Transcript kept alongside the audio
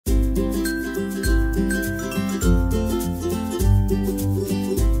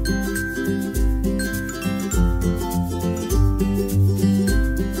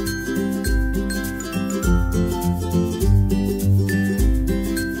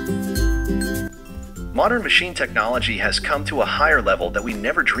Modern machine technology has come to a higher level that we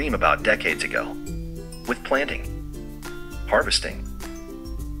never dreamed about decades ago, with planting, harvesting,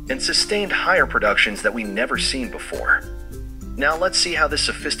 and sustained higher productions that we never seen before. Now let's see how this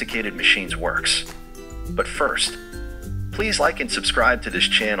sophisticated machines works. But first, please like and subscribe to this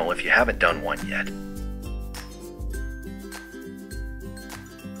channel if you haven't done one yet.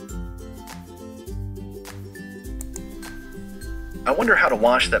 I wonder how to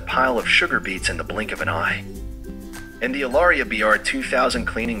wash that pile of sugar beets in the blink of an eye. And the Ilaria BR2000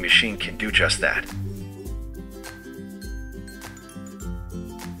 cleaning machine can do just that.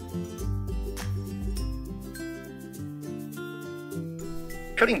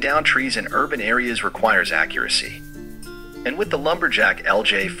 Cutting down trees in urban areas requires accuracy, and with the Lumberjack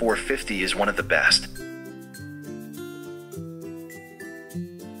LJ450 is one of the best.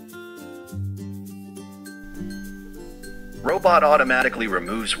 Robot automatically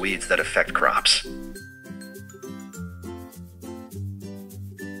removes weeds that affect crops.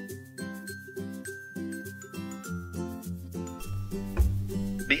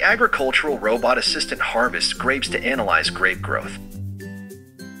 The agricultural robot assistant harvests grapes to analyze grape growth.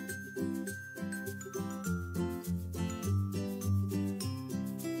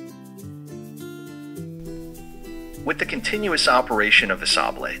 With the continuous operation of the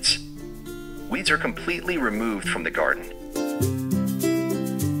saw blades, weeds are completely removed from the garden.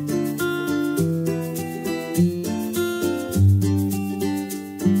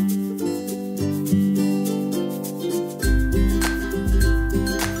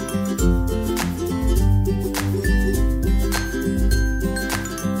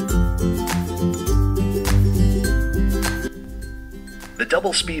 The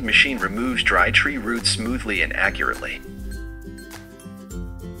double-speed machine removes dry tree roots smoothly and accurately.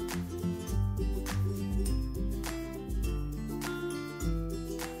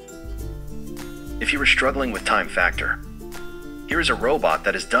 If you are struggling with time factor, here is a robot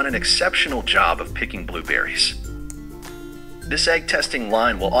that has done an exceptional job of picking blueberries. This egg testing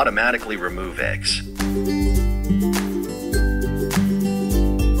line will automatically remove eggs.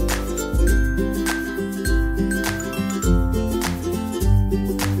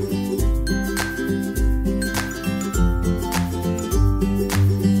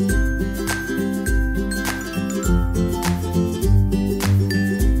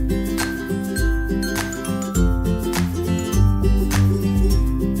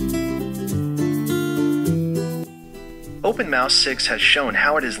 OpenMouse 6 has shown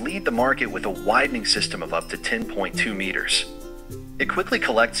how it has led the market with a widening system of up to 10.2 meters. It quickly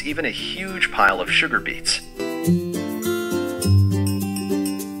collects even a huge pile of sugar beets.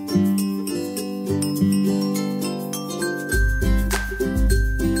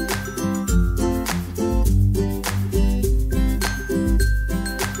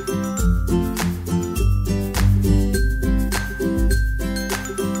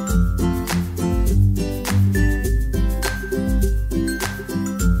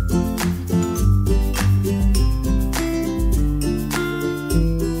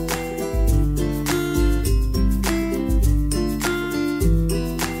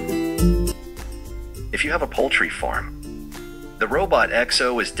 If you have a poultry farm, the Robot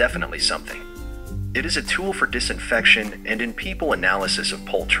XO is definitely something. It is a tool for disinfection and in-people analysis of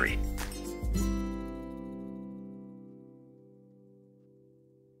poultry.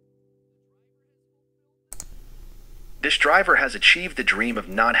 This driver has achieved the dream of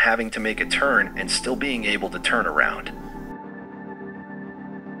not having to make a turn and still being able to turn around.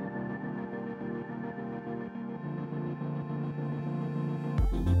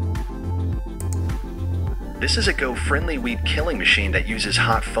 This is a go-friendly weed killing machine that uses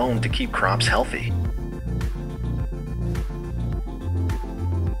hot foam to keep crops healthy.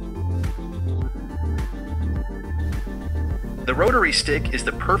 The rotary stick is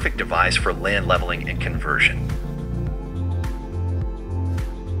the perfect device for land leveling and conversion.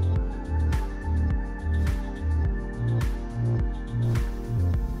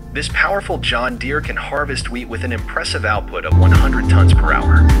 This powerful John Deere can harvest wheat with an impressive output of 100 tons per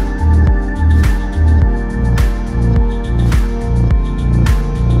hour.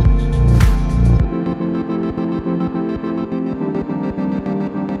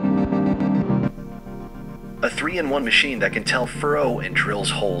 A 3-in-1 machine that can tell furrow and drills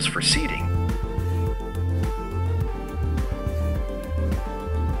holes for seeding.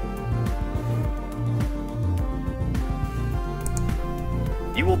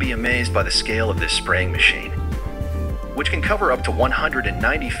 You will be amazed by the scale of this spraying machine, which can cover up to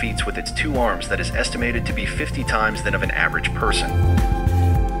 190 feet with its 2 arms that is estimated to be 50 times that of an average person.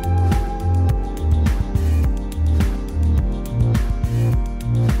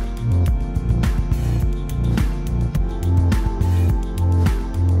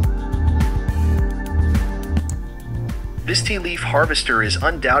 leaf harvester is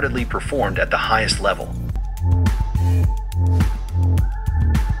undoubtedly performed at the highest level.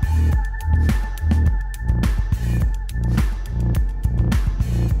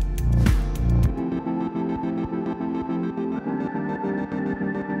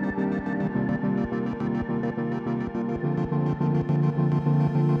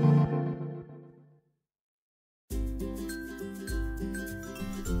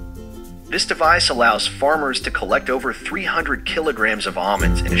 This device allows farmers to collect over 300 kilograms of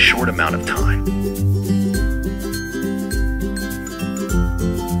almonds in a short amount of time.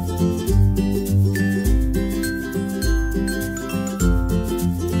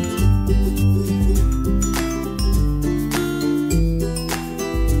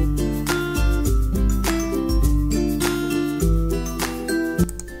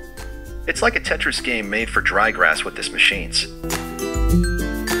 It's like a Tetris game made for dry grass with this machines.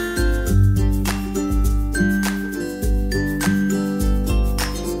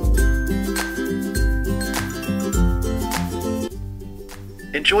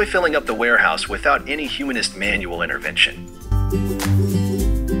 Enjoy filling up the warehouse without any humanist manual intervention.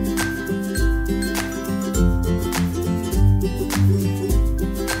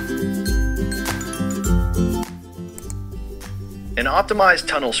 An optimized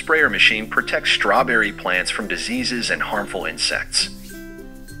tunnel sprayer machine protects strawberry plants from diseases and harmful insects,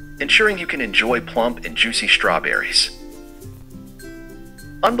 ensuring you can enjoy plump and juicy strawberries.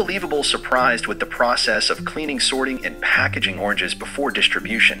 Unbelievable surprised with the process of cleaning, sorting, and packaging oranges before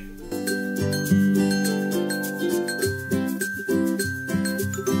distribution.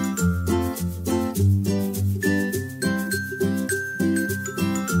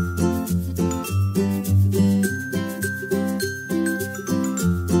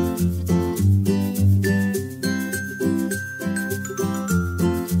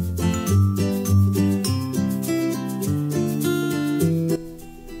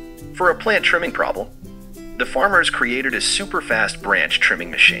 For a plant trimming problem, the farmers created a super fast branch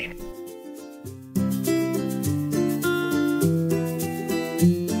trimming machine.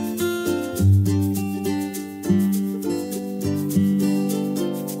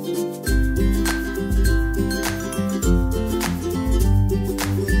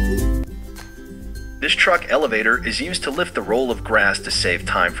 This truck elevator is used to lift the roll of grass to save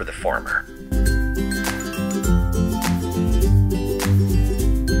time for the farmer.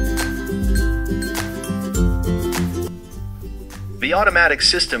 The automatic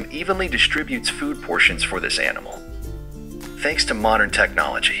system evenly distributes food portions for this animal, thanks to modern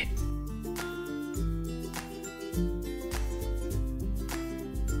technology.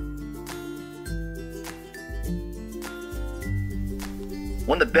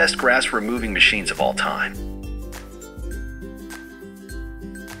 One of the best grass removing machines of all time.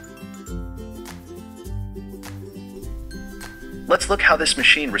 Let's look how this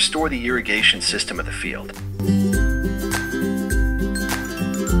machine restored the irrigation system of the field.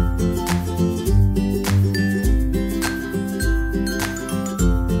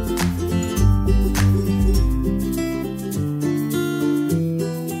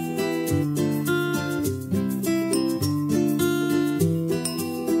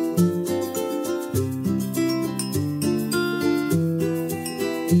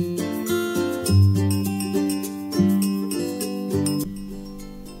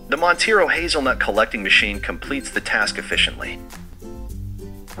 The Montero hazelnut collecting machine completes the task efficiently.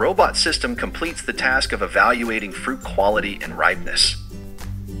 Robot system completes the task of evaluating fruit quality and ripeness.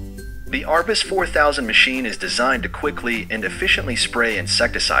 The Arbus 4000 machine is designed to quickly and efficiently spray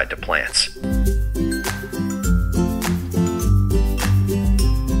insecticide to plants.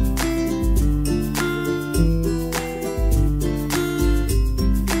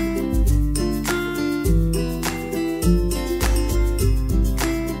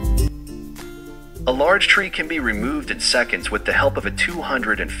 A large tree can be removed in seconds with the help of a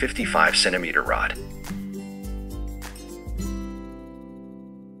 255 centimeter rod.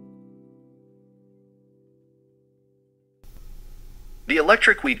 The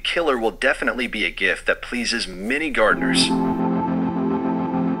electric weed killer will definitely be a gift that pleases many gardeners.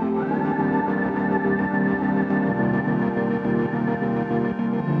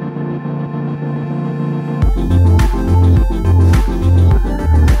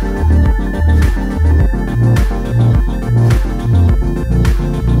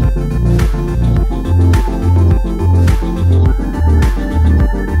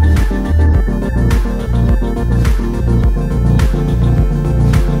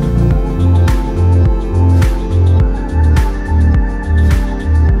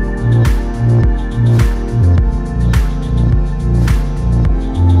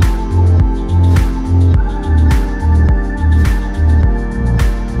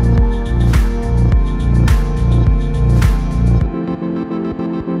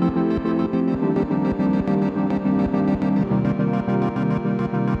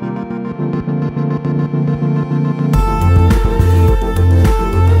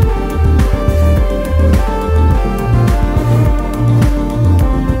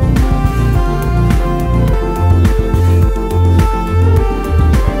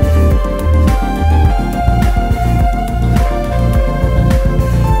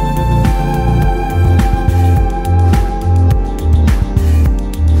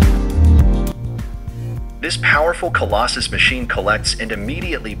 This powerful Colossus machine collects and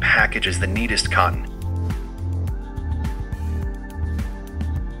immediately packages the neatest cotton.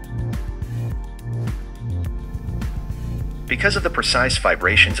 Because of the precise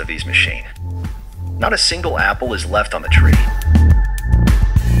vibrations of these machines, not a single apple is left on the tree.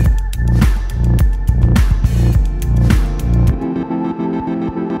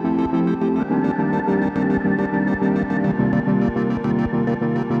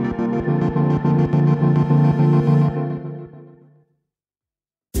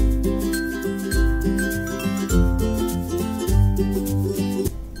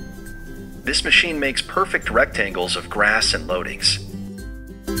 This machine makes perfect rectangles of grass and loadings.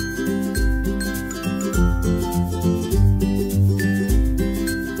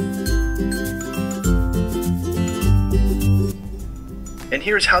 And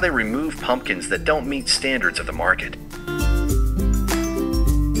here's how they remove pumpkins that don't meet standards of the market.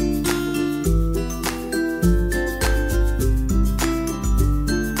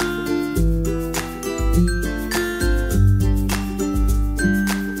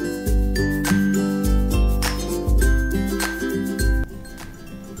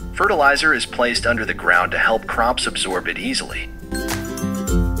 Fertilizer is placed under the ground to help crops absorb it easily.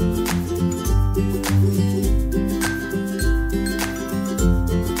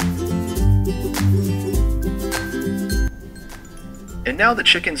 And now the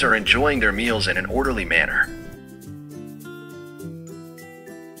chickens are enjoying their meals in an orderly manner.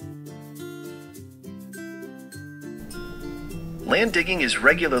 Land digging is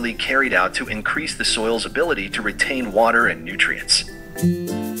regularly carried out to increase the soil's ability to retain water and nutrients.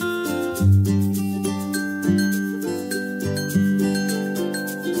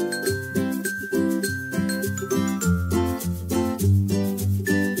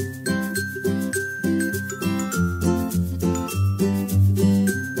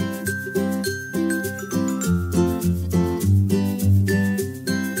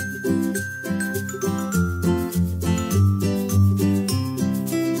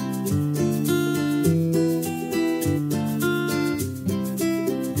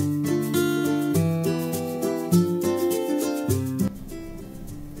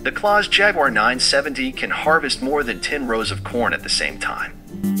 The Claas Jaguar 970 can harvest more than 10 rows of corn at the same time.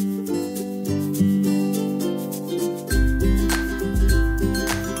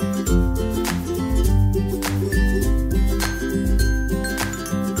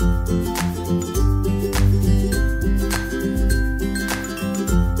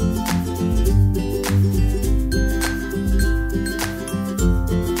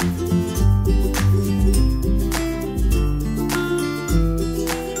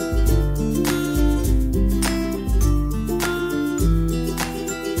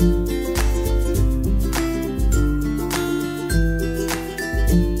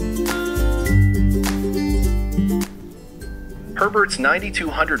 Herbert's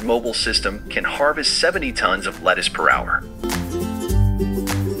 9200 mobile system can harvest 70 tons of lettuce per hour.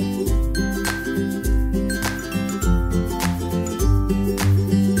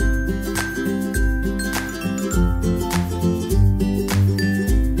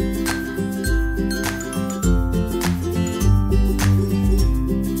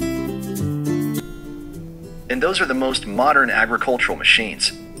 And those are the most modern agricultural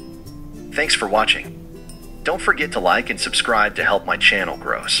machines. Thanks for watching. Don't forget to like and subscribe to help my channel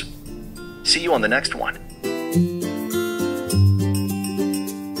grow. See you on the next one.